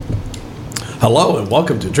Hello and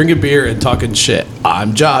welcome to Drinking Beer and Talking Shit.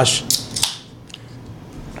 I'm Josh.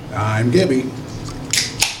 I'm Gibby.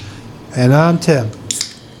 And I'm Tim.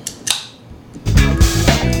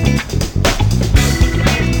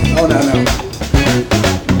 Oh, no.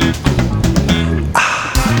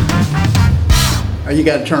 Oh, you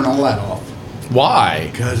got to turn all that off. Why?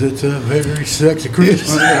 Because it's a very sexy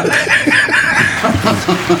Christmas.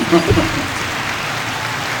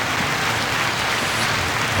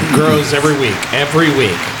 Grows every week. Every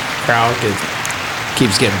week. Crowd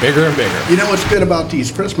keeps getting bigger and bigger. You know what's good about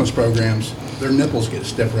these Christmas programs? Their nipples get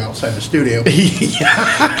stiffer outside the studio.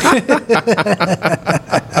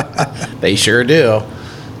 They sure do.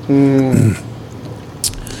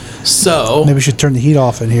 So Maybe we should turn the heat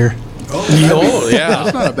off in here. Oh, yeah.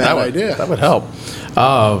 That's not a bad idea. That would help.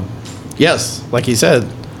 Yes, like he said,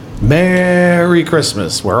 Merry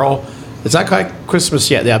Christmas. It's not quite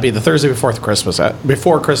Christmas yet. That'll be the Thursday before Christmas.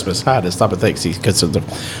 Before Christmas. I had to stop and think. See, because of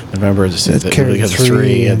November, because of the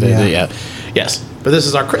tree. Yes. But this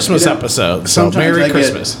is our Christmas episode. So Sometimes Merry I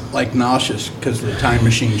Christmas. get, like, nauseous because of the time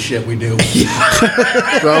machine shit we do.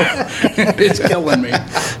 So it's killing me.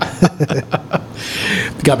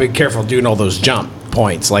 Got to be careful doing all those jump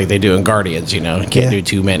points like they do in Guardians. You can't do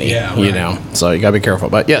too many. Yeah, right. So you got to be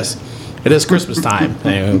careful. But yes, it is Christmas time,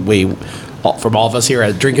 and from all of us here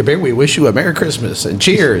at Drink a Beer, we wish you a Merry Christmas and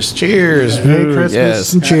cheers. Cheers. Merry Christmas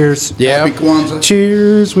Yes. and cheers. Yeah. Happy Kwanzaa.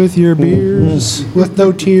 Cheers with your beers with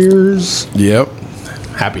no tears. Yep.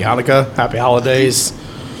 Happy Hanukkah. Happy holidays.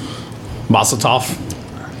 Mazel tov.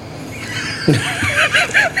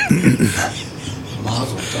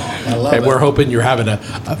 Mazel tov. I love And it. we're hoping you're having a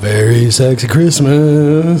very sexy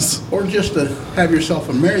Christmas. Or just to have yourself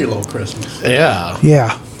a merry little Christmas. Yeah.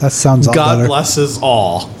 Yeah, that sounds all God better. bless us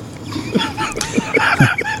all.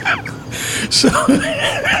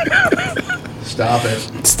 Stop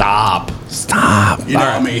it. Stop. You know All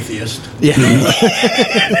right. I'm atheist. Yeah.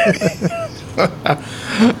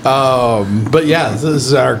 But yeah, this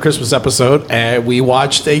is our Christmas episode, and we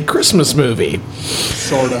watched a Christmas movie.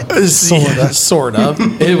 Sorta. Sorta.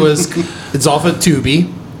 It's off of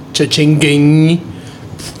Tubi. Cha-ching-ging.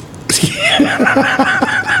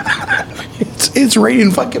 It's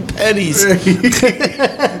raining fucking pennies. You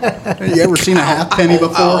ever seen a half penny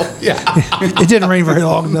before? Yeah. It didn't rain very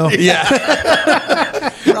long, though. Yeah.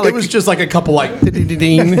 It was just like a couple like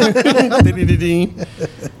ding.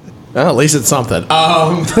 Well, at least it's something.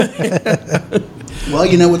 Well,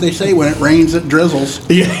 you know what they say, when it rains, it drizzles.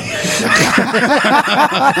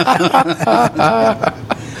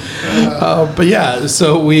 But yeah,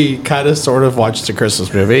 so we kind of sort of watched a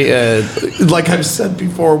Christmas movie. And like I've said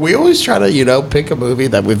before, we always try to, pick a movie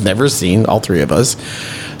that we've never seen, all three of us.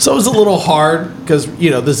 So it was a little hard because,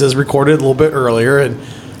 this is recorded a little bit earlier and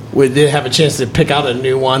we did have a chance to pick out a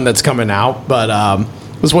new one that's coming out. But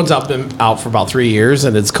this one's been out for about 3 years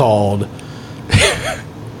and it's called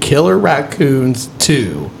Killer Racoons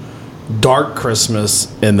 2 Dark Christmas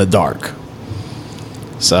in the Dark.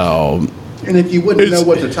 So... And if you wouldn't know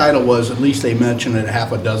what the title was, at least they mention it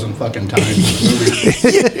half a dozen fucking times in the movie.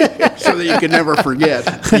 So that you could never forget.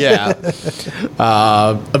 Yeah.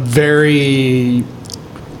 A very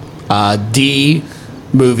D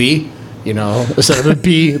movie, instead of a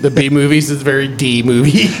B, the B movies is very D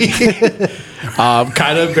movie.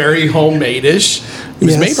 Kind of very homemade-ish. It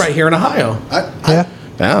was made right here in Ohio. Yeah.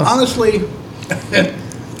 Honestly,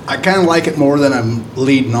 I kind of like it more than I'm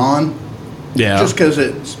leading on. Yeah. Just because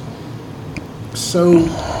it's so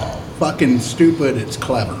fucking stupid, it's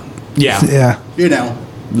clever. Yeah. Yeah.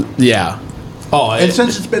 Yeah. Oh, And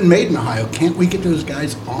since it's been made in Ohio, can't we get those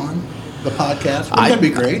guys on the podcast? Wouldn't that be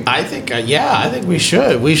great? I think we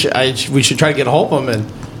should. We should try to get a hold of them, and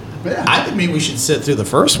Yeah. I think maybe we should sit through the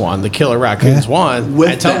first one, the Killer Raccoons one, With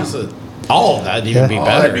and tell them. us that all of that even be Oh,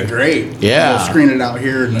 better. that'd be great. Yeah. We'll screen it out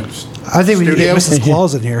here in the I think we need to studio. get Mrs.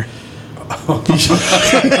 Claus in here.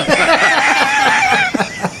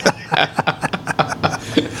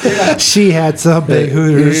 She had some big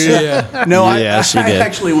hooters. Yeah. No, Yeah, she I did.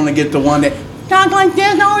 actually want to get the one that talk like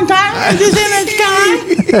this all the time. Just in the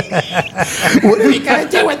sky. What are we gonna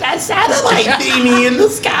do with that satellite thingy in the Yeah,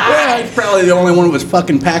 sky? he's probably the only one who was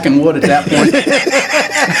fucking packing wood at that point.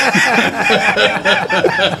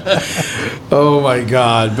 Oh my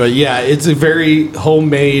god! But yeah, it's a very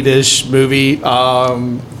homemade-ish movie.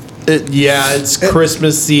 It's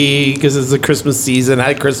Christmassy because it's the Christmas season. I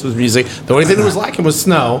had Christmas music. The only thing that was lacking was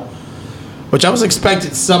snow, which I was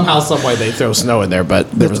expecting somehow, some way they throw snow in there,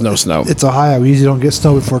 but there was no snow. It's Ohio. We usually don't get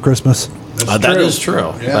snow before Christmas. That is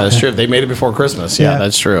true. Yeah. That is true. If they made it before Christmas, yeah, Yeah.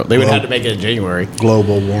 that's true. They would have to make it in January.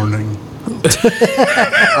 Global warning.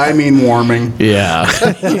 I mean warming. Yeah.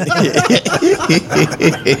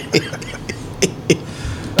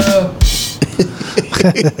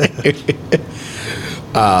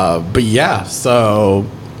 But yeah, so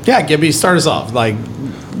yeah, start us off. Like,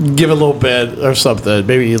 give a little bit or something.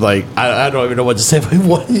 Maybe like I don't even know what to say. But I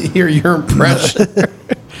want to hear your impression.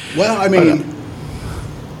 Well, I mean,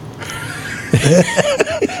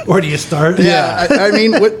 Where do you start? yeah, I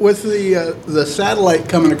mean, with the satellite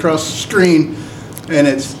coming across the screen, and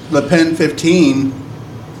it's the Pen 15.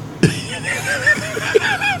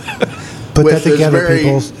 Put with that this together, very-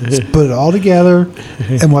 people. Just put it all together.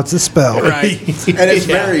 And what's the spell? Right. And it's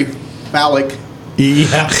very phallic,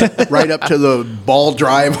 Yeah. right up to the ball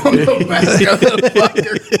drive on the back of the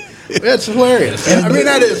fucker. It's hilarious. I mean,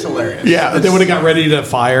 that is hilarious. Yeah, they would have got ready to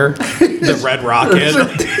fire the red rocket.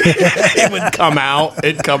 It would come out.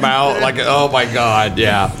 It'd come out like, oh my god,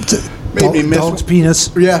 yeah. Made me miss Dog's penis.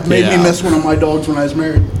 Yeah, made Yeah. me miss one of my dogs when I was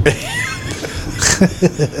married.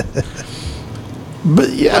 But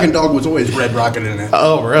yeah. Fucking dog was always red rocket in it.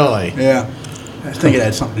 Oh really? Yeah. I think it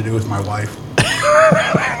had something to do with my wife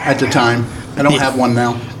at the time. I don't have one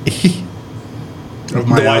now. Of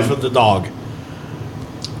my The wife own. of the dog.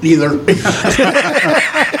 Either.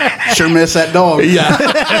 Sure miss that dog. Yeah.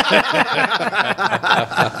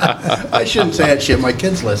 I shouldn't say that shit. My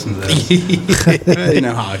kids listen to this. They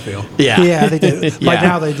know how I feel. Yeah. Yeah, they do. By Yeah.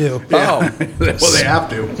 now they do. Oh. Well, they have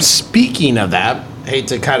to. Speaking of that, hate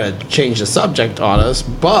to kind of change the subject on us,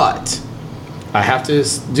 but I have to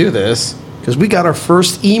do this because we got our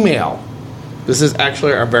first email. This is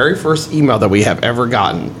actually our very first email that we have ever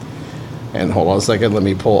gotten. And hold on a second, let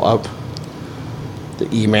me pull up the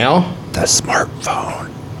email. The smartphone.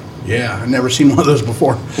 Yeah, I've never seen one of those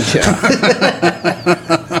before. Yeah.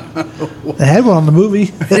 They had one on the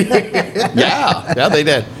movie. Yeah, they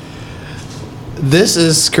did. This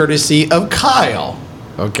is courtesy of Kyle.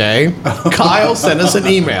 Okay. Kyle sent us an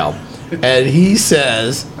email. And he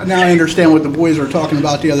says, Now I understand what the boys were talking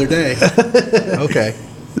about the other day. Okay.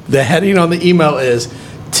 the heading on the email is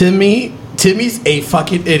Timmy's a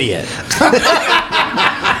fucking idiot.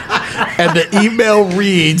 And the email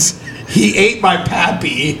reads, he ate my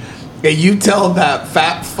pappy, and you tell that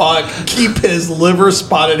fat fuck keep his liver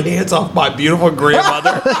spotted hands off my beautiful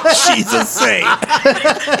grandmother. She's a saint.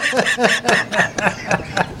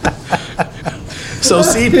 So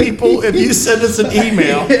see, people, if you send us an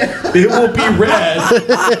email, it will be read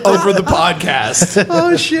over the podcast.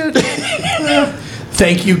 Oh, shit.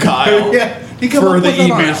 Thank you, Kyle, Yeah. He come for up the with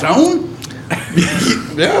that on email. his own?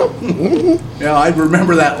 Yeah. Yeah, I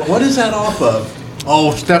remember that. What is that off of?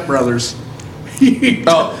 Oh, Step Brothers.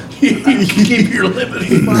 Oh. Keep your liver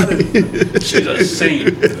spotted. She's a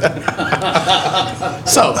saint.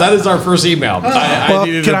 So that is our first email. Well,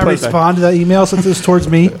 needed can to I put respond to that email since it's towards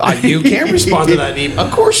me? that. You can respond to that email.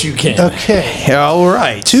 Of course you can. Okay. All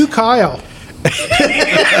right. To Kyle. Well,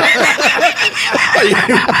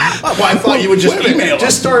 I thought you would just email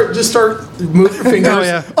Just start. Move your fingers. Oh,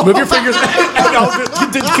 yeah. Move your fingers.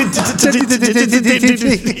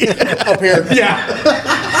 up here. Yeah.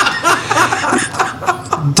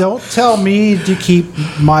 Don't tell me to keep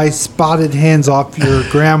my spotted hands off your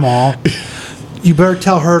grandma. You better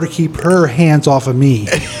tell her to keep her hands off of me.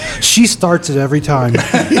 She starts it every time.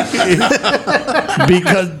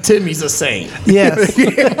 Because Timmy's a saint. Yes.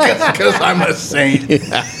 Because I'm a saint.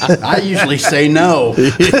 I usually say no.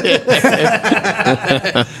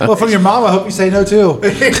 Well, from your mom, I hope you say no too.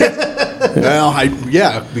 Well,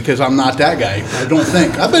 yeah, because I'm not that guy. I don't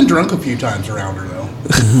think. I've been drunk a few times around her, though.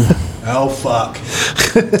 Oh, fuck.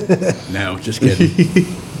 No, just kidding.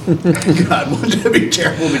 God, wouldn't it be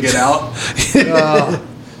terrible to get out?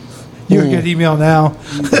 You're a good email now.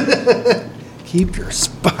 Keep your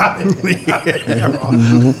spotted.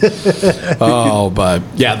 Oh, but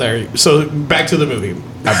yeah, there. So back to the movie.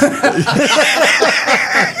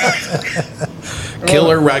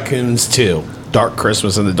 Killer Raccoons 2: Dark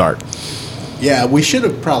Christmas in the Dark. Yeah, we should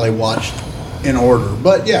have probably watched in order,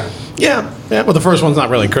 but yeah. Yeah. Well, the first one's not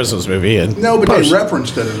really a Christmas movie, and No, but they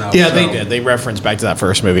referenced it enough. Yeah, so. they did. They referenced back to that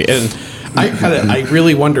first movie, and I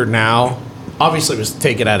really wonder now. Obviously, it was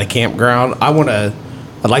taken at a campground.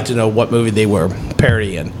 I'd like to know what movie they were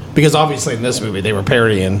parodying, because obviously in this movie they were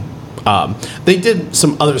parodying. They did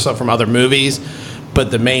some other stuff from other movies, but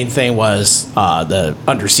the main thing was the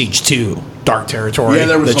Under Siege 2, Dark Territory. Yeah,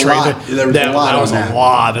 there was the a lot. There was a lot That on was that. a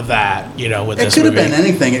lot of that. With It this could have movie. been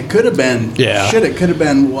anything. It could have been. Yeah. Shit, it could have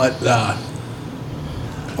been what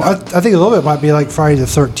I think a little bit might be like Friday the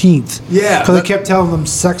 13th. Yeah, because they but- kept telling them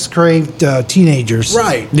sex-craved teenagers.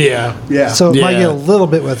 Right. Yeah. Yeah. So it might Yeah. get a little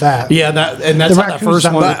bit with that. Yeah, that's The not that raccoons first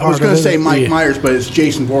sound one. like I was part going of to say it. Mike Yeah. Myers, but it's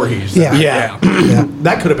Jason Voorhees. Yeah. Yeah. Yeah.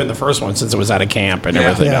 That could have been the first one since it was at a camp and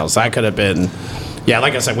everything Yeah. else. That could have been, yeah,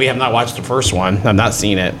 like I said, we have not watched the first one. I've not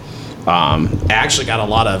seen it. It actually got a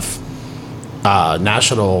lot of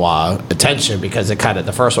national attention because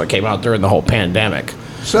the first one came out during the whole pandemic.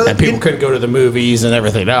 So and people you- couldn't go to the movies and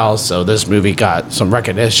everything else. So this movie got some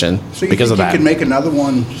recognition So you because think of you that. could make another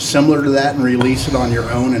one similar to that and release it on your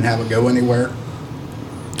own and have it go anywhere?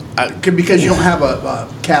 Because you don't have a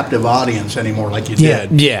captive audience anymore like you Yeah.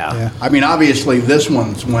 did. Yeah. Yeah. I mean, obviously this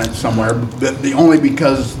one's went somewhere, but the only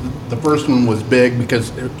because the first one was big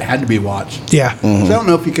because it had to be watched. Yeah. So I don't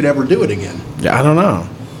know if you could ever do it again. Yeah, I don't know.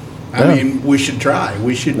 I Yeah. mean, we should try.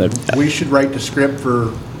 We should write the script for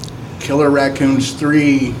Killer Raccoons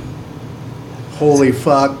 3. Holy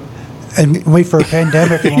fuck. And wait for a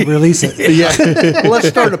pandemic and we'll release it. Yeah. Well, let's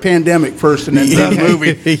start a pandemic first and then do the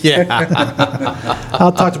movie. Yeah.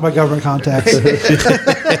 I'll talk to my government contacts.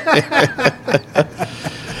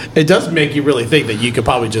 It does make you really think that you could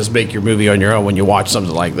probably just make your movie on your own when you watch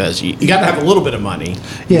something like this. You got to have a little bit of money.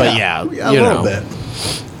 Yeah. But yeah, Yeah, a you little know. bit.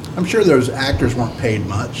 I'm sure those actors weren't paid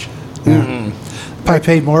much. Probably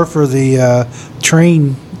paid more for the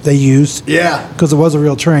train they used Yeah, because it was a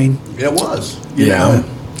real train. it was. You Yeah. know?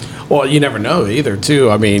 Well, you never know either, too.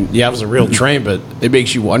 I mean, yeah, it was a real train, but it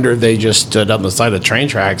makes you wonder if they just stood on the side of train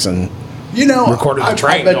tracks and You know, Recorded the I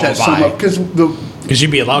train bet going that's by. because because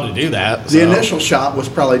you'd be allowed to do that. the so. initial shot was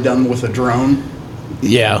probably done with a drone.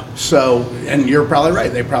 Yeah. So, and you're probably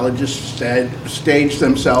right. They probably just staged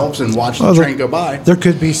themselves and watched the Well, train go by. There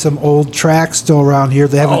could be some old tracks still around here.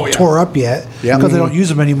 They haven't Oh, yeah. tore up yet Yeah. because they don't use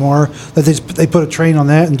them anymore. That they put a train on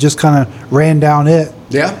that and just kind of ran down it.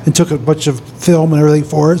 Yeah. And took a bunch of film and everything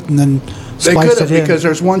for it and then They spliced could have it in. because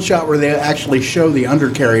there's one shot where they actually show the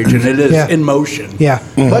undercarriage and it is Yeah. in motion. Yeah.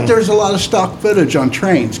 But there's a lot of stock footage on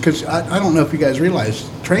trains because I don't know if you guys realize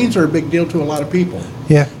trains are a big deal to a lot of people.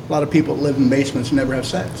 Yeah. A lot of people live in basements and never have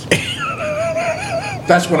sex.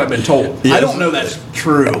 That's what I've been told. I Yes. don't know that's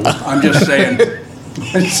true. I'm just saying.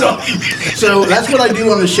 So that's what I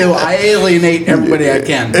do on the show. I alienate everybody I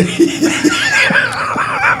can.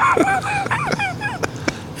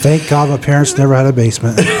 Thank God my parents never had a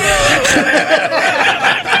basement.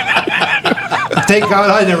 Thank God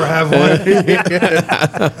I never have one.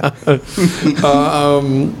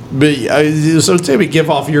 But so, Timmy, give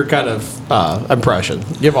off your kind of impression.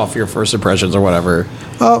 Give off your first impressions or whatever.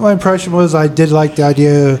 My impression was I did like the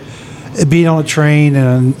idea of it being on a train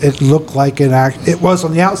and it looked like an act. It was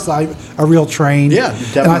on the outside a real train. Yeah,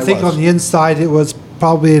 it and I definitely think was. on the inside it was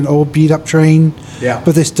probably an old beat up train. Yeah.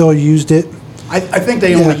 But they still used it. I think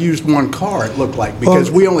they only used one car, it looked like, because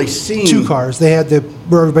Well, we only seen... Two cars. They had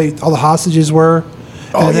where all the hostages were.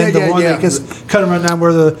 Oh, and then yeah, the yeah, one yeah. that just cut around down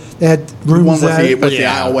where they had The rooms one with at. the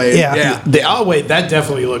Yeah. aisleway. Yeah. The aisleway, that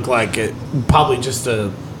definitely looked like it. Probably just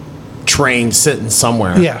a train sitting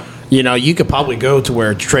somewhere. Yeah. You know, you could probably go to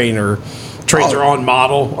where trains are on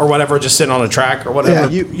model or whatever, just sitting on a track or whatever.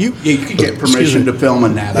 Yeah, you could get permission to film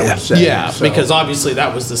in that, I would say. Yeah, so. because obviously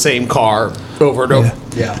that was the same car over and over.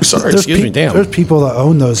 Yeah. Sorry, There's excuse me, damn. There's people that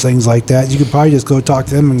own those things like that. You could probably just go talk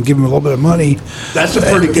to them and give them a little bit of money. That's a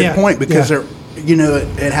pretty good Yeah, point because yeah.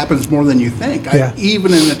 it happens more than you think. Yeah.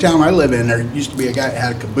 Even in the town I live in, there used to be a guy that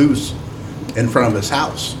had a caboose in front of his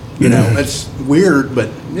house. You know, it's weird, but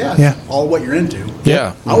yeah, Yeah. it's all what you're into.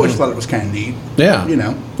 Yeah. I always thought it was kind of neat. Yeah. You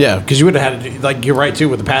know. Yeah, because you would have had to, like, you're right, too,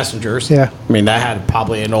 with the passengers. Yeah. I mean, that had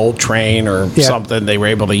probably an old train or Yeah. something they were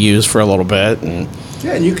able to use for a little bit. And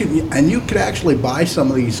Yeah, and you could actually buy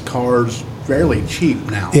some of these cars fairly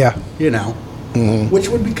cheap now. Yeah. You know, which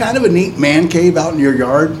would be kind of a neat man cave out in your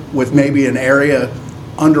yard with maybe an area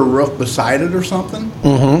under roof beside it or something.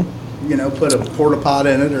 Mm-hmm. You know, put a porta pot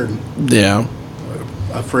in it or yeah.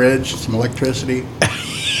 a fridge, some electricity.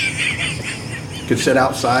 Could sit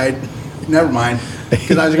outside. Never mind,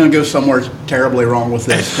 because I was going to go somewhere terribly wrong with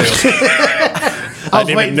this too. I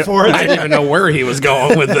was waiting for it. I didn't even know where he was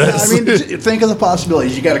going with this. I mean, just think of the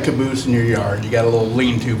possibilities. You got a caboose in your yard. You got a little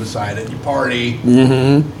lean-to beside it. You party.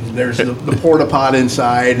 Mm-hmm. There's the porta pot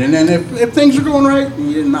inside, and then if things are going right,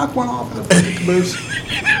 you knock one off in the fucking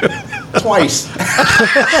caboose twice.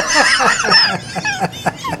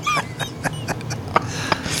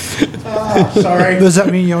 Oh, sorry. Does that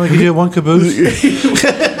mean you only can do one caboose?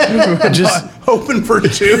 just Hoping for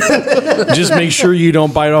two. just make sure you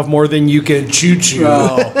don't bite off more than you can chew.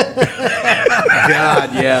 Oh.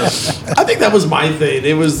 God, yes. I think that was my thing.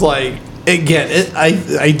 It was like, again,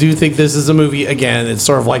 I do think this is a movie. Again, it's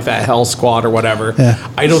sort of like that Hell Squad or whatever.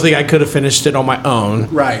 Yeah. I don't think I could have finished it on my own.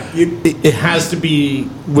 Right. It has to be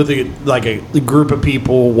with a group of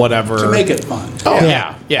people, whatever, To make it fun. Oh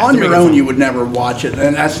yeah. On to make your it own, fun. you would never watch it,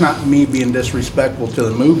 and that's not me being disrespectful to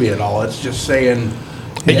the movie at all. It's just saying,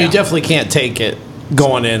 And you definitely can't take it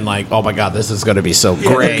going in like, oh my god, this is going to be so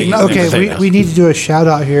great. no, Okay, we need to do a shout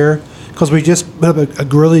out here because we just put up a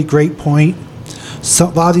really great point. A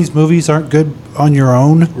lot of these movies aren't good on your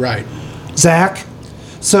own, right. Zach.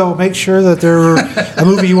 So make sure that they're a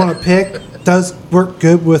movie you want to pick does work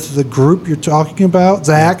good with the group you're talking about,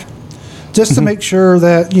 Zach. Just to make sure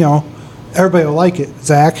that everybody will like it,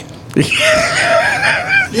 Zach.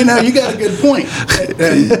 You got a good point.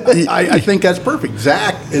 And I think that's perfect.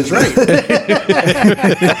 Zach is right. If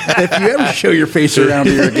you ever show your face around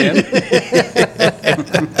here again.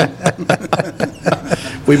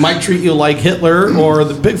 We might treat you like Hitler or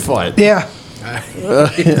the Bigfoot. Yeah.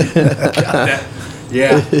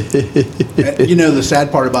 Yeah. The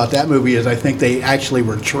sad part about that movie is I think they actually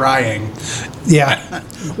were trying. Yeah.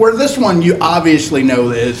 Where this one, you obviously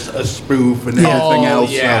know is a spoof and everything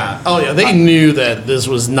else. Yeah. Oh yeah. They knew that this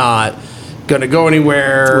was not going to go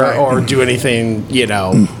anywhere Right. or do anything,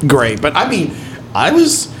 great. But I mean,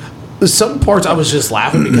 some parts I was just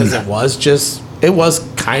laughing because it was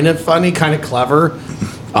kind of funny, kind of clever.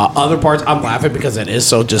 Other parts I'm laughing because it is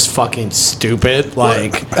so just fucking stupid.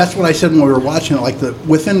 Like That's what I said when we were watching it. Like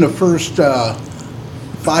within the first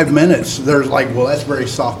 5 minutes, there's like, well, that's very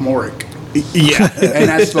sophomoric. yeah. And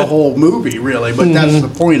that's the whole movie, really. But that's the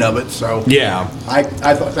point of it. So Yeah. I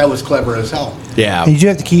thought that was clever as hell. Yeah. And you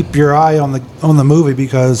have to keep your eye on the movie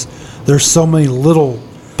because there's so many little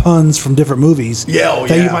puns from different movies that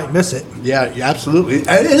you might miss it. Yeah, absolutely.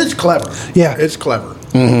 And it's clever. Yeah. It's clever.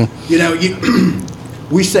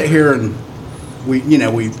 We sit here and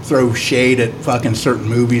we throw shade at fucking certain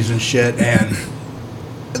movies and shit, and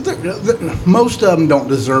most of them don't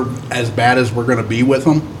deserve as bad as we're going to be with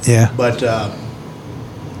them. Yeah. But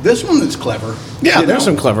this one is clever. Yeah, there's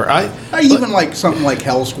some clever. I even like something like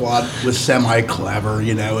Hell Squad was semi-clever.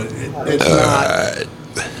 It's not.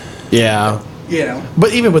 Yeah.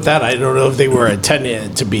 But even with that, I don't know if they were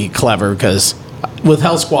intended to be clever because with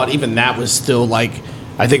Hell Squad, even that was still like,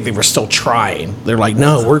 I think they were still trying. They're like,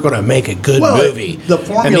 no, we're going to make a good movie. The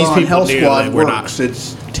formula on Hell knew Squad that we're works.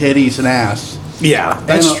 It's titties and ass. Yeah,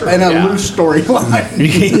 that's true. And a yeah. loose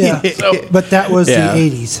storyline. Yeah. But that was Yeah. the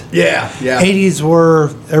 80s. Yeah. 80s were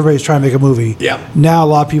everybody's trying to make a movie. Yeah. Now a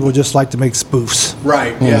lot of people just like to make spoofs.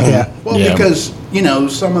 Right. Yeah. Yeah. Well, Yeah. because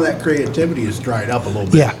some of that creativity has dried up a little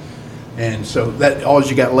bit. Yeah. And so that all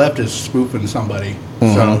you got left is spoofing somebody.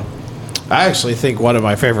 So I actually think one of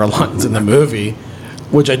my favorite lines in the movie,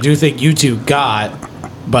 which I do think you two got,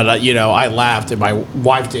 but I laughed and my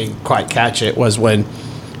wife didn't quite catch it, was when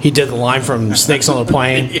he did the line from Snakes on the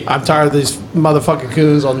Plane. I'm tired of these motherfucking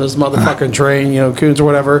coons on this motherfucking train, coons or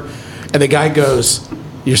whatever. And the guy goes,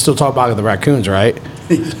 "You're still talking about the raccoons, right?"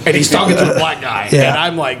 And he's talking to the black guy. Yeah. And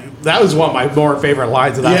I'm like, that was one of my more favorite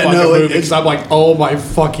lines of that movie. Because I'm like, oh my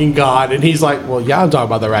fucking God. And he's like, well, yeah, I'm talking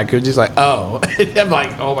about the raccoons. He's like, oh. And I'm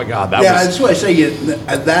like, oh my God. that's why I say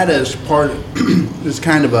that is part. Is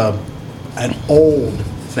kind of an old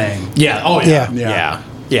thing. Yeah. Oh, yeah. Yeah.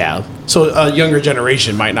 Yeah. So a younger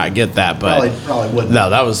generation might not get that, but Probably wouldn't. no,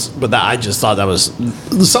 I just thought that was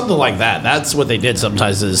something like that. That's what they did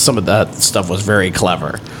sometimes. Is some of that stuff was very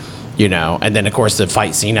clever, And then of course the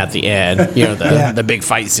fight scene at the end, the big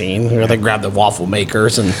fight scene where they grab the waffle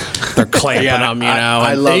makers and they're clamping them,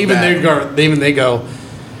 I and love even that. they go.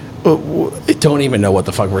 Don't even know what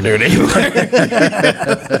the fuck we're doing anymore.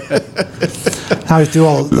 How he threw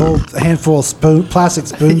a little handful of plastic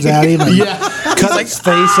spoons at him and cut his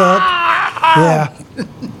face up. Yeah.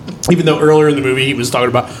 Even though earlier in the movie he was talking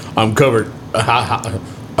about, I'm covered. I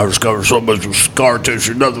was covered so much with scar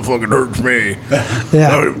tissue, nothing fucking hurts me.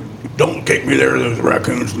 Yeah. Don't kick me there, those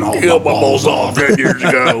raccoons and all My balls off 10 years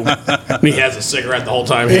ago. And he has a cigarette the whole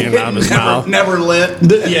time hanging out of his mouth. Never lit.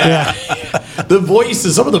 The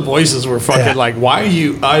voices, some of the voices were fucking like, why are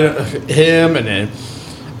you, him, and then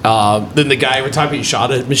the guy, every time he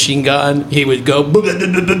shot a machine gun, he would go.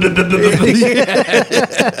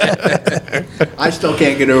 I still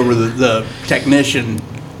can't get over the technician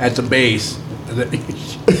at the base.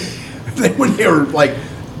 When they were like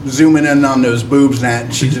zooming in on those boobs and that,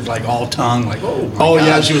 and she's just like all tongue, like, oh my God.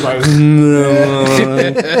 Yeah, she was like,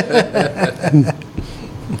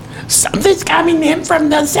 something's coming in from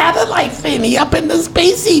the satellite thingy up in the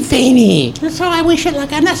spacey thingy. So I wish it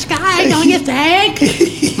look in the sky, don't you think?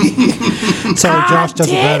 Sorry, Josh does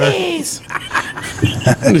it better. Titties.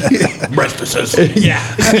 Breastises. yeah.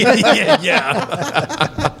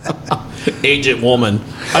 Agent Woman.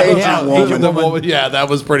 Agent Woman. Yeah, that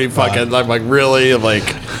was pretty fucking. I'm like, really? I'm like,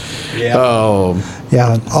 Yeah. oh.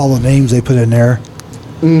 Yeah, all the names they put in there.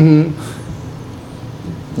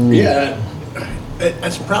 Yeah.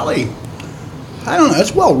 It's probably, I don't know,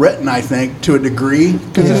 it's well written, I think, to a degree,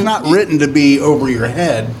 because it's not written to be over your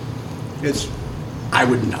head. It's, I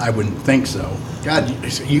wouldn't think so. God,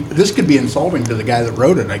 this could be insulting to the guy that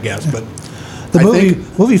wrote it, I guess, but The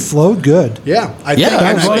movie flowed good. yeah, I Yeah, think,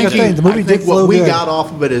 that was I one of think the things. The movie I think did flow what we good. got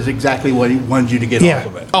off of it is exactly what he wanted you to get Yeah. off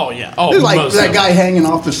of it. Oh, yeah. Oh, It's like most that guy hanging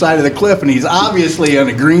off the side of the cliff, and he's obviously on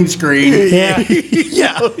a green screen. Yeah.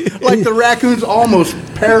 Yeah. Like the raccoon's almost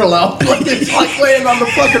parallel. Like it's like laying on the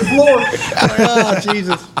fucking floor. Like, oh,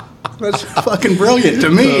 Jesus. That's fucking brilliant to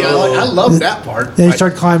me. I love that part. Then he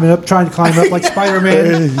started climbing up, trying to climb up like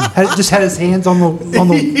Spider-Man. Just had his hands on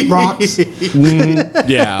the rocks.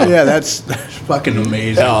 Yeah. Yeah, that's fucking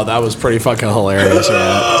amazing. Oh, that was pretty fucking hilarious.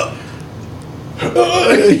 Yeah.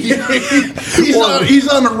 He's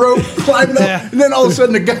on a rope climbing up, Yeah. and then all of a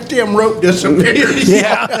sudden the goddamn rope disappears.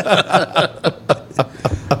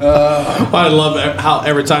 I love how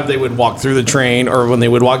every time they would walk through the train or when they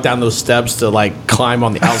would walk down those steps to like climb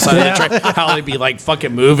on the outside of the train, how they'd be like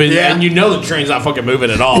fucking moving. Yeah. And you know the train's not fucking moving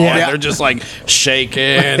at all. Yeah. Like, they're just like shaking.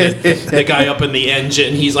 And the guy up in the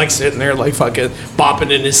engine, he's like sitting there like fucking bopping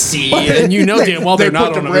in his seat. And you know damn well they're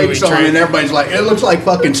not put on the a moving brakes on, train. and everybody's like, it looks like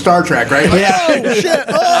fucking Star Trek, right? Like, oh shit!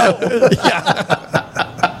 Oh.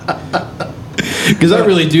 Because I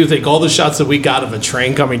really do think all the shots that we got of a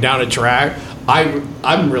train coming down a track,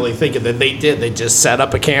 I'm really thinking that they just set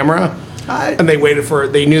up a camera and they waited for it.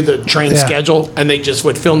 They knew the train schedule and they just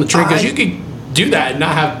would film the train because you could do that and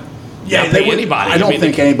not have pay anybody. I don't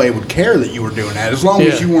think anybody would care that you were doing that as long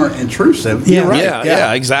as you weren't intrusive. Yeah. You're right.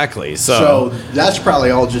 Yeah, exactly. So that's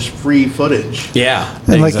probably all just free footage. Yeah.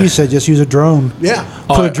 And like you said, just use a drone. Yeah.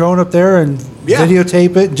 Put a drone up there and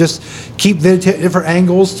videotape it. And just keep different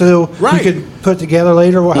angles to you could put it together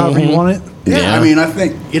later, however you want it. Yeah, I mean, I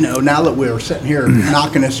think, now that we're sitting here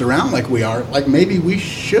knocking this around like we are, like maybe we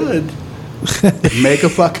should make a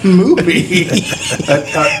fucking movie.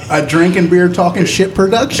 a drinking beer talking shit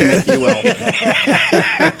production, if you will.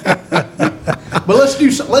 But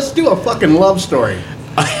let's do a fucking love story.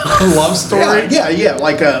 A love story? Yeah,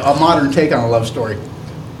 like a modern take on a love story.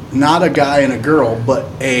 Not a guy and a girl, but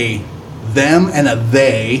a them and a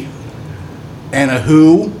they and a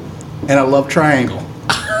who and a love triangle.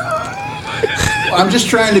 I'm just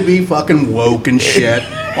trying to be fucking woke and shit.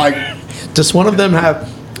 Like, does one of them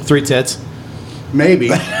have 3 tits?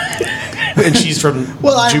 Maybe. And she's from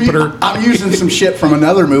Jupiter? I'm using some shit from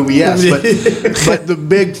another movie, yes. But the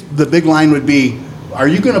big line would be, are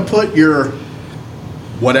you going to put your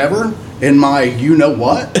whatever in my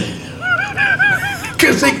you-know-what?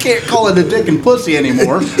 Because they can't call it a dick and pussy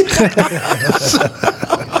anymore.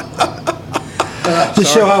 To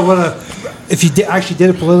show how if you actually did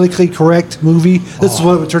a politically correct movie, this is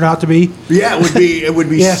what it would turn out to be. Yeah, it would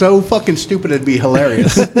be so fucking stupid it'd be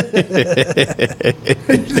hilarious.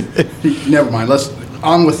 Never mind. Let's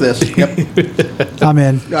on with this. Yep. I'm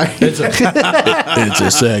in. It's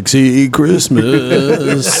a sexy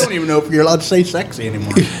Christmas. I don't even know if you're allowed to say sexy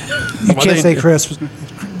anymore. You can't say Christmas.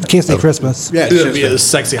 You can't say Christmas. Yeah, It'll be a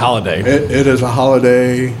sexy holiday. It is a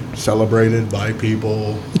holiday celebrated by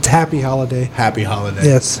people. It's a happy holiday. Happy holiday.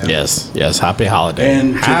 Yes. Yes. Happy holiday.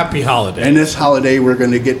 And happy holiday. And this holiday, we're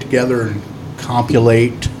going to get together and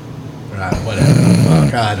compilate.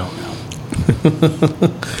 Whatever. I don't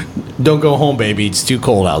know. Don't go home, baby. It's too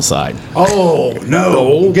cold outside. Oh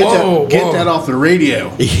no! Whoa, Get that off the radio.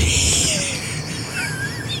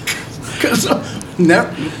 Because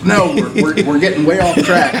we're getting way off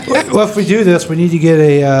track. Well, if we do this, we need to get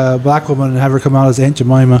a black woman and have her come out as Aunt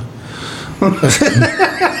Jemima.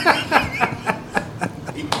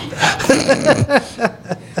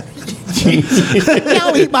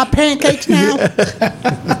 Y'all eat my pancakes now.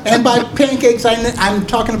 And by pancakes, I'm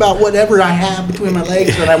talking about whatever I have between my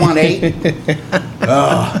legs that I want to eat.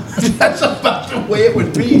 That's about the way it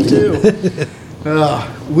would be, too.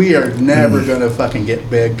 We are never going to fucking get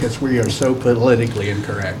big because we are so politically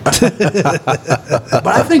incorrect. But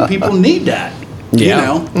I think people need that. Yeah. You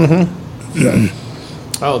know?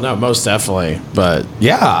 Mm-hmm. Oh, no, most definitely. But,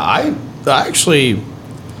 yeah,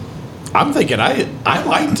 I'm thinking I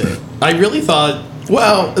liked it. I really thought,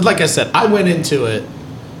 well, like I said, I went into it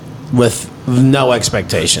with no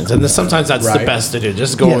expectations. And sometimes that's the best to do,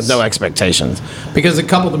 just go with no expectations. Because a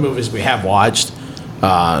couple of the movies we have watched,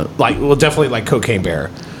 definitely like Cocaine Bear.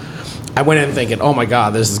 I went in thinking, oh my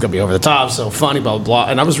God, this is going to be over the top, so funny, blah, blah, blah.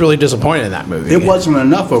 And I was really disappointed in that movie. It wasn't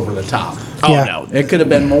enough over the top. Oh, Yeah. no. It could have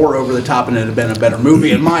been more over the top and it'd have been a better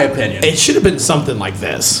movie, in my opinion. It should have been something like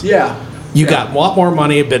this. Yeah. You got a lot more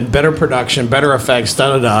money, it'd been better production, better effects,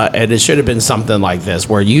 da-da-da, and it should have been something like this,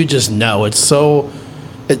 where you just know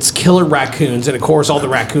it's killer raccoons, and of course all the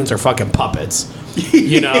raccoons are fucking puppets.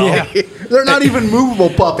 You know? They're not even movable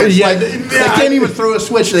puppets. Yeah, They can't even throw a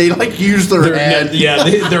switch. They like use their head.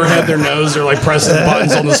 Their head, their nose, they're like pressing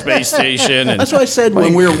buttons on the space station. And That's what I said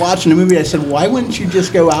when we were watching the movie. I said, why wouldn't you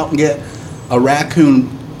just go out and get a raccoon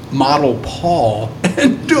model paw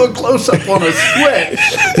and do a close-up on a switch?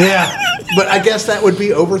 Yeah. But I guess that would be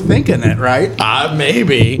overthinking it, right?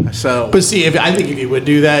 Maybe. So- but see, I think if you would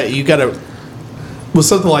do that, you got to, with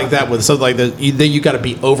something like that, then you got to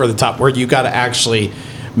be over the top, where you got to actually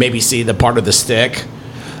maybe see the part of the stick.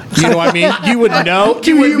 You know what I mean? You would know.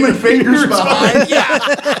 Two human fingers behind. Yeah.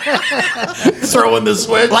 Throwing the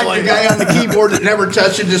switch. Like the guy on the keyboard that never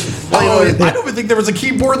touched it, just playing Oh, with it. I don't even think there was a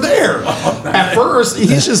keyboard there. At first,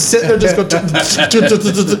 he's just sitting there, just go.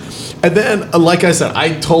 And then, like I said,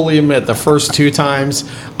 I totally admit the first 2 times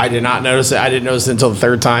I did not notice it. I didn't notice it until the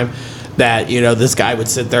 3rd time. That, this guy would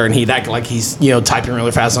sit there and he'd act like he's, typing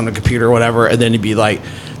really fast on the computer or whatever, and then he'd be like,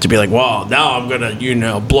 well, now I'm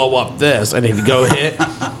gonna, blow up this, and he'd go hit.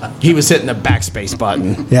 He was hitting the backspace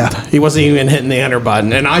button. Yeah. He wasn't even hitting the enter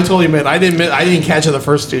button, and I totally admit I didn't catch it the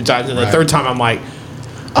first 2 times, and the 3rd time I'm like,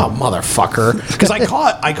 oh motherfucker, because I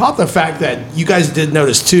caught the fact that you guys did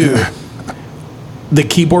notice too. The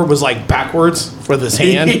keyboard was like backwards with his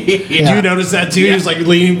hand. Did you notice that too? He was like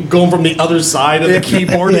going from the other side of the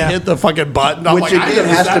keyboard to hit the fucking button. I'm Which like, again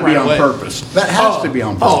has to be on purpose. That has to be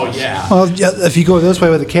on purpose. Oh yeah. Well, if you go this way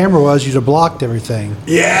where the camera was, you'd have blocked everything.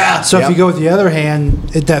 Yeah. So if you go with the other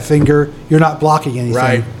hand at that finger, you're not blocking anything.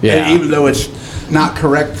 Right. Yeah. And even though it's not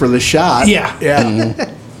correct for the shot. Yeah.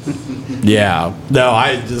 Yeah. Yeah. No,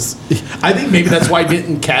 I think maybe that's why I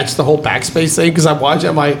didn't catch the whole backspace thing, because I'm watching.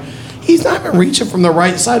 I'm like, he's not even reaching from the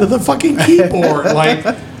right side of the fucking keyboard. Like,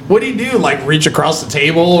 what did he do? Like, reach across the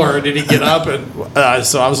table, or did he get up? And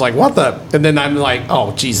so I was like, what the? And then I'm like,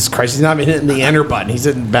 oh, Jesus Christ, he's not even hitting the enter button. He's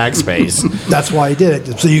hitting backspace. That's why he did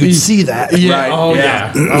it, so you could see that. Yeah. Right, Oh,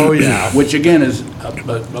 yeah. yeah. Oh, yeah. Which again is a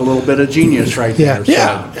little bit of genius right Yeah. there. So.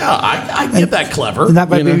 Yeah. I get that clever. And that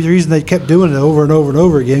might be the reason they kept doing it over and over and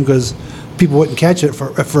over again, because people wouldn't catch it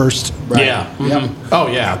at first. Right. Yeah. Yep. Oh,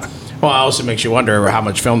 yeah. Well, it also makes you wonder how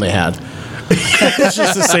much film they had. It's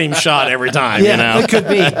just the same shot every time, It could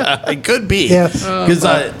be. It could be. Yes. Because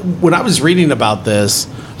when I was reading about this,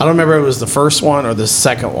 I don't remember if it was the first one or the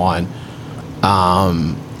second one.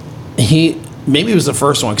 Maybe it was the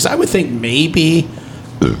first one, because I would think maybe,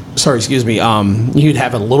 you'd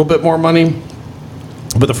have a little bit more money.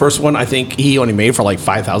 But the first one, I think he only made for like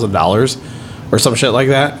 $5,000 or some shit like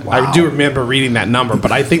that. Wow. I do remember reading that number,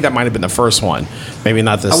 but I think that might have been the first one. Maybe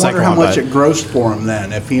not the I second wonder one. how much but- it grossed for him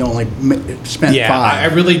then if he only spent yeah, I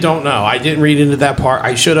 $5. really don't know. I didn't read into that part.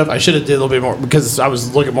 I should have did a little bit more, because I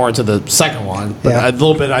was looking more into the second one. But Yeah. a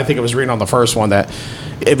little bit, I think I was reading on the first one that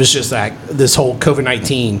it was just that this whole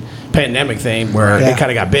COVID-19 pandemic thing where Yeah. it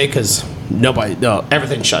kind of got big because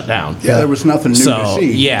everything shut down. Yeah, there was nothing new So, to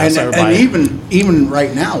see. yeah, and, so and everybody- even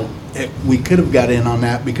right now, we could have got in on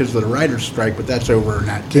that because of the writer's strike, but that's over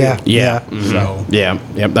now too. Yeah. Yeah. So Yeah.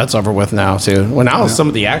 Yep. That's over with now too. Well, now some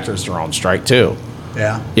of the actors are on strike too.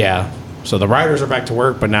 yeah. Yeah. So the writers are back to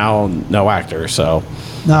work, but now no actors. So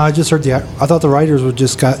No, I just heard I thought the writers would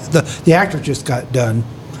just got the actor just got done.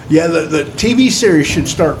 Yeah, the TV series should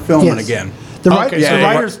start filming Yes. again. The, Okay, the so they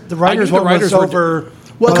writers, were- the I writers, knew the one writers was were- over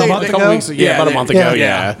Well, a they- month they- a couple ago. weeks, about a month ago. yeah.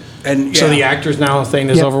 Yeah. And So yeah. the actors now thing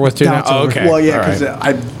is Yep. over with too Now now. it's Oh, over. okay. Well, yeah, All because right.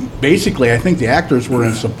 I think the actors were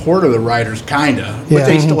in support of the writers, kinda, but Yeah.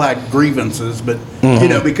 they still had grievances. But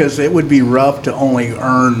because it would be rough to only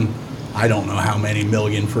earn, I don't know how many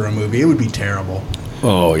million for a movie. It would be terrible.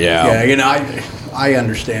 Oh yeah. Yeah, I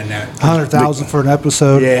understand that. 100,000 for an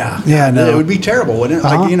episode. Yeah, Yeah, no. it would be terrible, wouldn't it?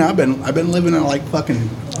 Uh-huh. Like I've been living at like fucking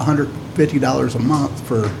 $150 a month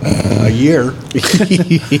for a year.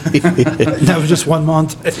 That was just 1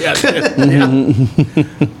 month.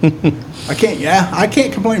 I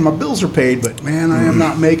can't complain. My bills are paid, but man, I am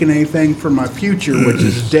not making anything for my future, which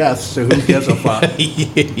is death. So who gives a fuck?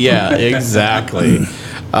 Yeah, exactly.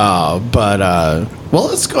 Well,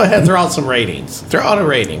 let's go ahead and throw out some ratings. Throw out a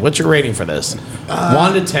rating. What's your rating for this?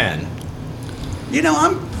 1 to 10. You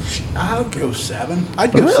know, I'll go 7.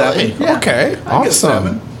 I'd go Really? 7. Yeah, Okay, I'd go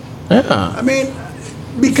awesome. 7. Yeah. I mean,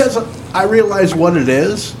 because I realize what it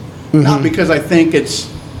is, not because I think it's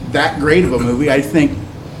that great of a movie. I think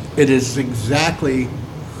it is exactly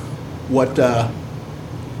what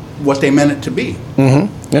what they meant it to be.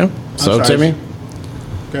 Yeah. So, sorry. Timmy?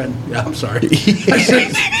 Go ahead. Yeah, I'm sorry.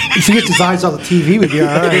 If he gets his eyes on the TV, we'd be all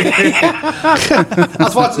right. I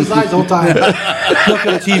was watching his eyes the whole time.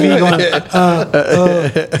 Looking at the TV going,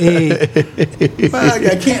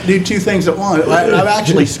 Well, I can't do two things at once. I'm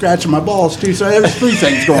actually scratching my balls, too, so there's three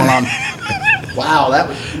things going on. Wow, that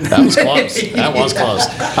was close. That was close.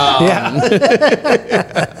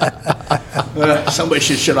 somebody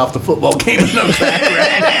should shut off the football game in the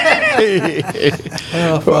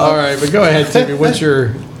background. All right, but go ahead, Timmy. What's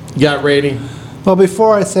your rating? Well,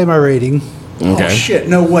 before I say my rating, Oh, shit,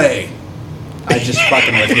 no way. I just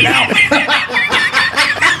fucking with you now.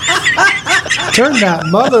 turn that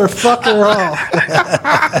motherfucker off.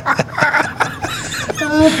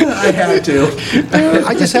 I had to.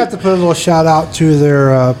 I just have to put a little shout out to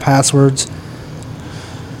their passwords.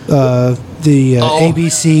 The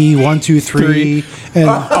ABC 123 and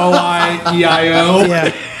OIEIO.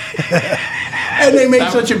 yeah, And they made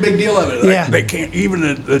such a big deal of it. Like, Yeah. They can't, even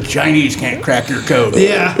the Chinese can't crack your code.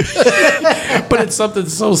 yeah, But it's something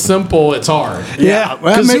so simple, it's hard. yeah.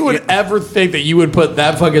 Because who would ever think that you would put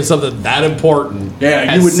that fucking something that important? Yeah,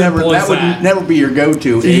 as you would never. simple That as would never be your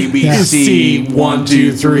go-to. A B C 1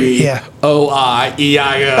 2 3. Yeah.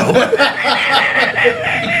 OIEIO.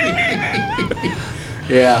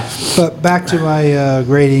 Yeah. But back to my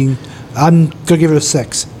grading, I'm gonna give it a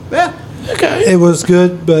 6. Yeah. Okay. It was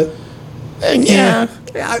good, but Yeah.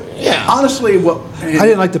 Honestly, what I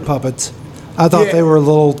didn't like the puppets. I thought Yeah. they were a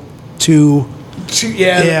little too.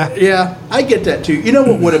 Yeah. I get that too. You know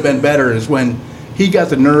what would have been better is when he got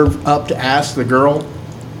the nerve up to ask the girl.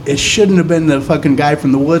 It shouldn't have been the fucking guy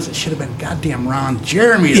from the woods. It should have been goddamn Ron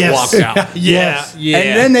Jeremy that Yes. walked out. Yes. Yeah.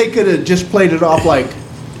 And then they could have just played it off like.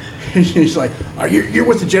 She's like, "Are you're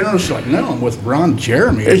with the general?" She's like, "No, I'm with Ron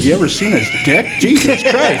Jeremy. Have you ever seen his dick? Jesus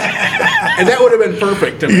Christ!" And that would have been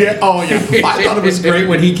perfect to me. Yeah. Oh, yeah. I thought it was great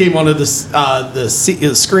when he came onto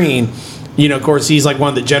the screen. You know, of course, he's like one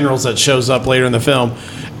of the generals that shows up later in the film,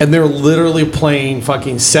 and they're literally playing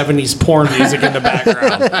fucking 70s porn music in the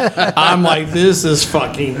background. I'm like, this is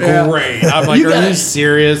fucking great. I'm like, are you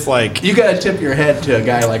serious? Like, You got to tip your head to a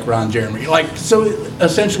guy like Ron Jeremy. Like, so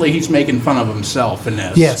essentially, he's making fun of himself in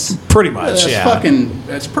this. Yes. pretty much. That's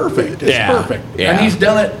that's perfect. It's Yeah. perfect. Yeah. And he's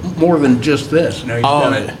done it more than just this. You know, he's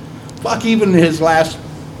done it. Fuck, even his last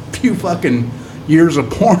few fucking years of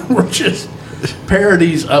porn were just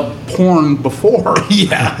parodies of porn before.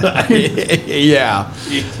 Yeah. Yeah.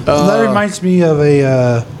 That reminds me of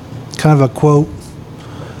a kind of a quote.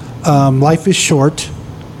 Life is short.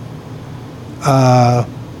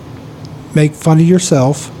 Make fun of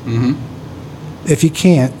yourself. Mm-hmm. If you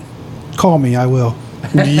can't, call me. I will.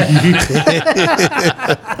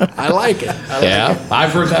 I like it. Yeah,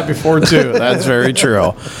 I've heard that before too. That's very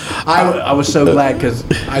true. I was so glad because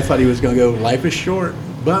I thought he was going to go, life is short,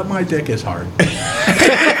 but my dick is hard. Because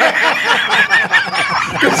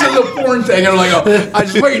of the porn thing, I'm like, oh, I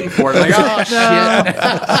was waiting for it. Like, oh, shit.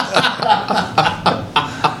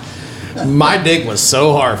 My dick was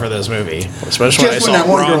so hard for this movie, especially Just when I when saw that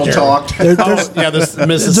one Ron girl Jeremy. talked. Oh, yeah, this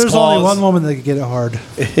Mrs. There's Claus. only one woman that can get it hard.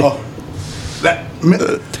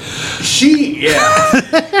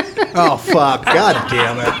 Oh, fuck. God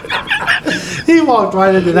damn it. He walked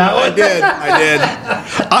right into that I one. did.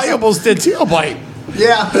 I almost did too. I'm like,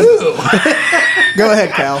 Yeah. Go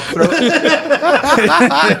ahead, Cal.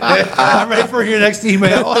 I'm ready for your next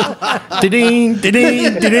email. ding, ding,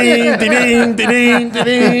 ding, ding, ding, ding,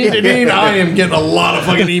 ding. I am getting a lot of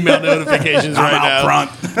fucking email notifications right now.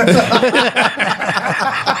 front.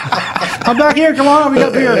 I'm back here. Come on, we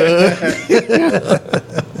up here.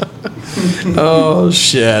 Oh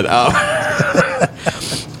shit.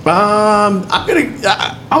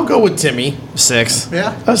 I'll go with Timmy. 6.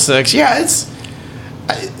 Yeah? A 6. Yeah,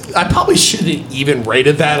 I probably shouldn't even rate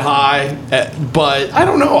it that high, but I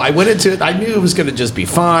don't know. I went into it. I knew it was going to just be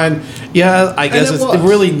fine. Yeah, I guess it it's was.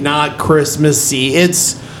 really not Christmassy.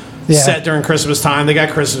 It's Yeah. set during Christmas time. They got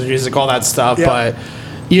Christmas music, all that stuff, Yeah. but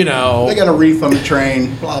you know, They got a wreath on the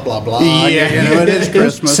train, blah, blah, blah. Yeah. You know, it is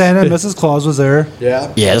Christmas. Santa and Mrs. Claus was there.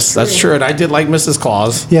 Yeah. yes, that's true. And I did like Mrs.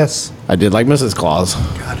 Claus. Yes. I did like Mrs. Claus.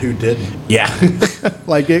 God, who didn't? Yeah.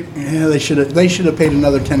 Like it? Yeah, they should have paid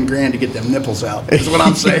another $10,000 to get them nipples out. Is what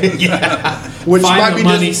I'm saying. Which Find might the be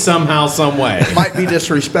money somehow, some way. might be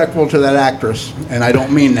disrespectful to that actress, and I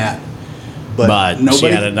don't mean that. But she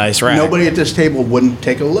had a nice rack. Nobody at this table wouldn't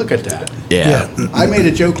take a look at that. Yeah. I made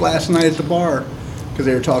a joke last night at the bar because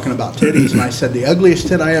they were talking about titties, and I said the ugliest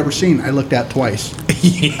tit I ever seen. I looked at twice.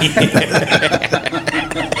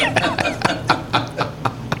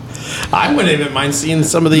 I wouldn't even mind seeing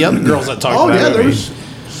some of the other girls that talked Oh about yeah, it. there was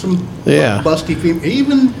some Yeah. busty female.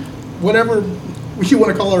 Even whatever you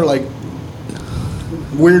want to call her, like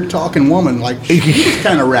weird talking woman. Like she's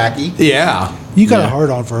kind of racky. Yeah. You got a hard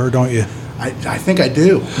on for her, don't you? I think I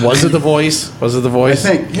do. Was it the voice? Was it the voice?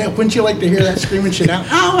 I think, yeah. Wouldn't you like to hear that screaming shit out?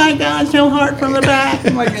 Oh my God, so hard from the back.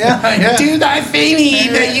 I'm like, yeah. Do that thingy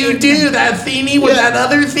that you do, that thingy with that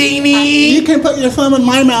other thingy. You can put your thumb in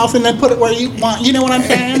my mouth and then put it where you want. You know what I'm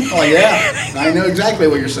saying? Oh yeah, I know exactly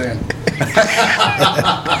what you're saying.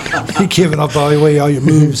 You're giving up all the way all your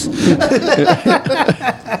moves.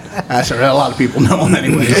 That's a lot of people know them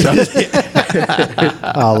anyway. So.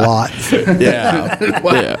 A lot. Yeah.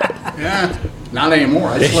 Yeah. Not anymore.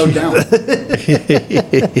 I slowed down.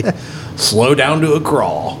 Slow down to a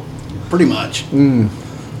crawl. Pretty much.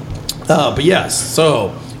 But yes,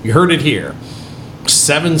 so you heard it here.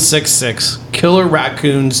 766 Killer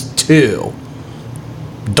Raccoons 2.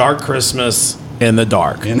 Dark Christmas in the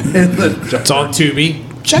Dark. It's on Tubi.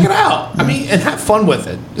 Check it out. I mean, and have fun with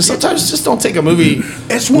it. Sometimes just don't take a movie.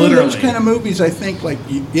 It's one of those kind of movies, I think, like,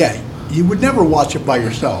 you would never watch it by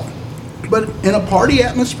yourself. But in a party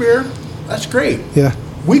atmosphere, that's great. Yeah.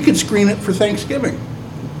 We could screen it for Thanksgiving.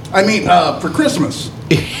 I mean, for Christmas.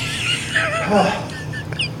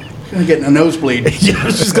 Gonna get in a nosebleed. Yeah, I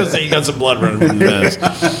was just going to say you got some blood running from the nose.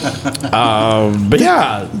 But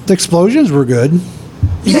yeah. The explosions were good.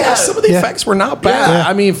 Yeah, some of the effects were not bad. Yeah.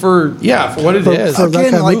 I mean, for what it is. For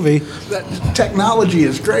that kind of movie. That technology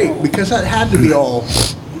is great because that had to be all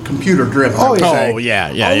computer driven. Oh, yeah. Oh,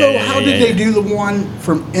 yeah. Although, how did they do the one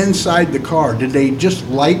from inside the car? Did they just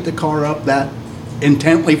light the car up that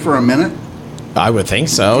intently for a minute? I would think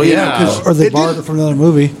so, Yeah, 'cause Or they it borrowed did- it from another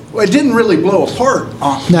movie. Well, it didn't really blow apart,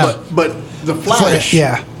 No. but the flash.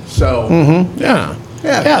 Yeah. So Yeah.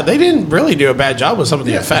 Yeah. Yeah, they didn't really do a bad job with some of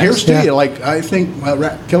the effects. here's to Yeah. you. Like I think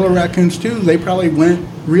Killer Raccoons 2, they probably went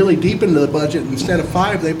really deep into the budget. Instead of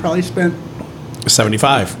 5, they probably spent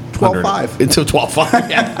 75. 12.5. Into 12.5.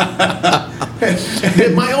 Yeah.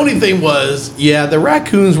 And my only thing was, the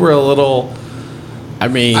raccoons were a little. I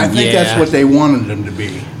mean, I think that's what they wanted them to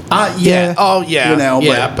be. Yeah. Oh, yeah. You know, but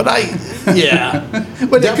yeah.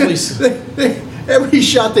 But Definitely. every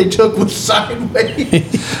shot they took was sideways.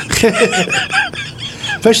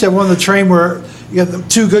 Especially that one on the train where you got the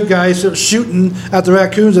two good guys that are shooting at the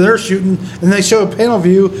raccoons and they're shooting and they show a panel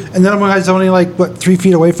view and then one guy's only 3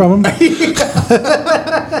 feet away from them.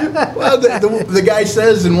 Well, the guy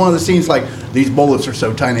says in one of the scenes, like, these bullets are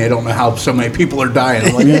so tiny, I don't know how so many people are dying.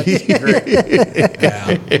 I'm like, that's great.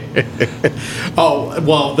 Yeah. Oh,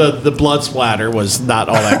 well, the blood splatter was not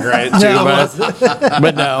all that great, too. No,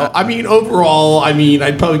 but no. I mean, overall,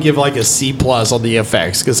 I'd probably give a C+ on the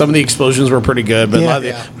effects because some of the explosions were pretty good. But,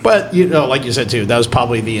 but like you said, too, that was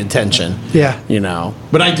probably the intention. Yeah.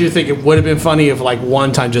 But I do think it would have been funny if,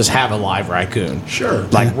 one time, just have a live raccoon. Sure.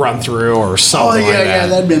 Run through or something Oh, like that. yeah,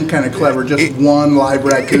 that'd been kind of clever. Just one live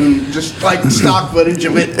raccoon, just stock footage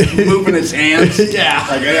of it moving its hands.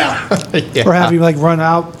 Yeah. Yeah. Or have him run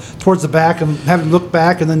out towards the back and have him look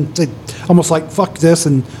back and then say, almost fuck this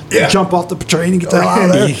and jump off the train and get the hell out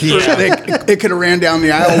of there. Yeah. It could have ran down the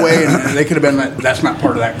aisleway and they could have been that's not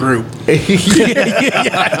part of that group.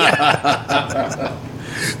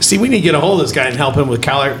 See, we need to get a hold of this guy and help him with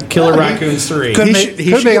Killer Raccoons 3. Could He make, should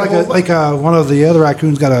could make get a one of the other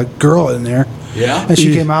raccoons got a girl in there. Yeah? And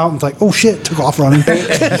she came out and was oh shit, took off running. Could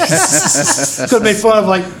have made fun of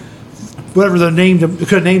whatever the name, could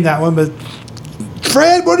have named that one, but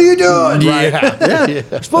Fred, what are you doing? Yeah.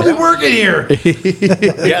 You're supposed to be working here.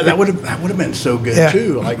 Yeah, that would have been so good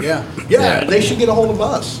too. They should get a hold of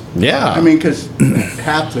us. Yeah. I mean, because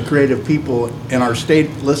half the creative people in our state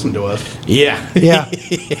listen to us. Yeah. Yeah.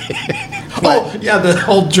 The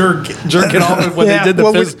whole jerking off when they did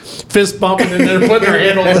the fist bumping and then putting their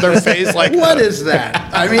hand over their face What is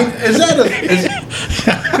that? I mean, is that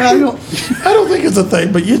I don't think it's a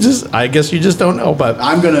thing, but I guess you just don't know. But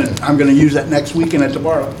I'm gonna use that next weekend at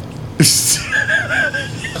tomorrow. That's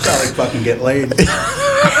how they fucking get laid.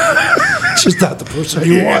 She's not the person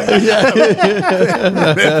you want.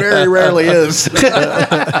 It very rarely is.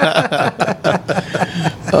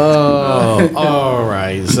 all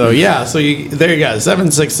right. So there you go.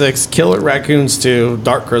 766 Killer Raccoons 2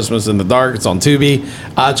 Dark Christmas in the Dark. It's on Tubi.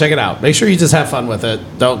 Check it out. Make sure you just have fun with it.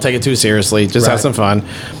 Don't take it too seriously. Just have some fun.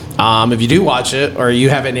 If you do watch it, or you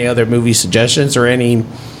have any other movie suggestions or any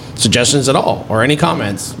suggestions at all, or any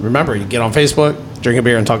comments, remember, you get on Facebook, drinking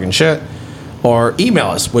beer and talking shit, or email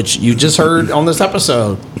us, which you just heard on this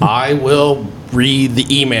episode. I will read the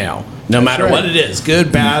email. No matter what it is,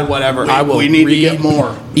 good, bad, whatever. I will. We need to get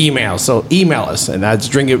more email. So email us, and that's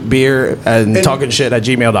drinking beer and talking shit at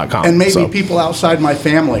gmail.com. And maybe people outside my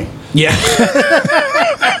family. Yeah.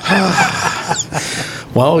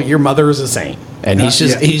 Well, your mother is a saint, and he's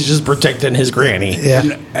Yeah. just protecting his granny. Yeah.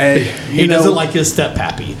 Hey, He doesn't like his step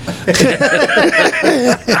pappy.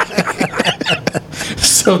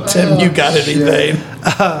 So, Tim, you got anything?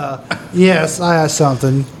 Yes, I have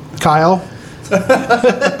something. Kyle?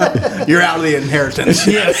 you're out of the inheritance.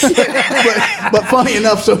 Yes. but funny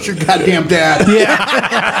enough, so's your goddamn dad.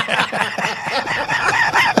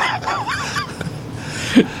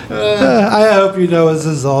 I hope you know this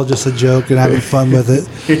is all just a joke and having fun with it.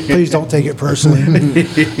 Please don't take it personally.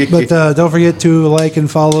 But don't forget to like and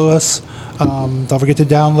follow us. Don't forget to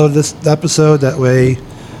download this episode. That way,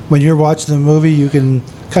 when you're watching the movie, you can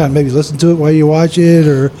kind of maybe listen to it while you watch it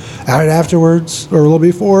or add it afterwards or a little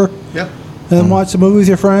before. Yep. And watch the movie with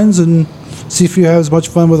your friends and see if you have as much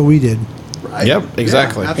fun with it we did. Right. Yep,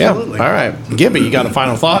 exactly. Yeah, absolutely. All right. Gibby, you got a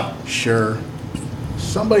final thought? Sure.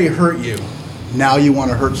 Somebody hurt you. Now you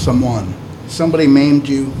want to hurt someone. Somebody maimed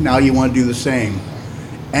you. Now you want to do the same.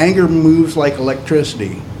 Anger moves like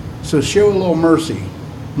electricity. So show a little mercy.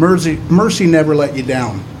 Mercy never let you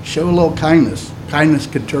down. Show a little kindness. Kindness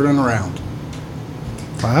could turn it around.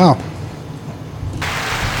 Wow.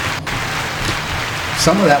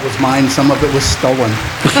 Some of that was mine. Some of it was stolen.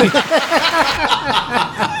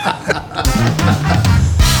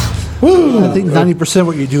 I think 90%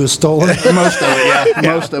 what you do is stolen. Most of it,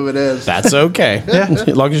 yeah. Most of it is. That's okay. As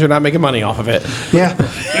long as you're not making money off of it. Yeah.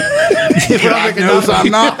 God knows I'm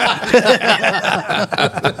not.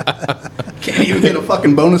 Can't even get a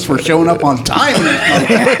fucking bonus for showing up on time.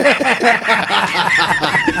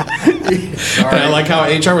 I like how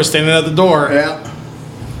HR was standing at the door. Yeah.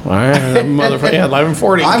 All right, motherfucker. Yeah,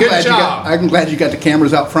 11:40. Good job. I'm glad you got the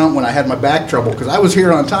cameras out front when I had my back trouble because I was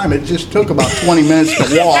here on time. It just took about 20 minutes to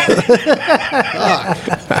walk.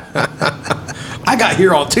 I got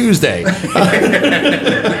here on Tuesday.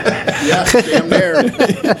 Yeah, damn there.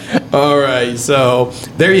 All right, so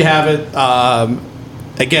there you have it.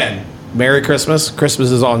 Again, Merry Christmas. Christmas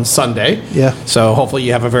is on Sunday. Yeah. So hopefully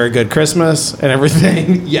you have a very good Christmas and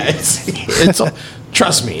everything. Yeah, it's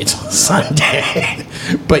trust me, it's on Sunday.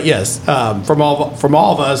 But yes, from all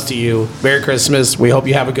of us to you, Merry Christmas. We hope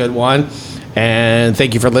you have a good one. And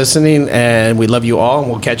thank you for listening. And we love you all. And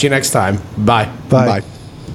we'll catch you next time. Bye. Bye. Bye.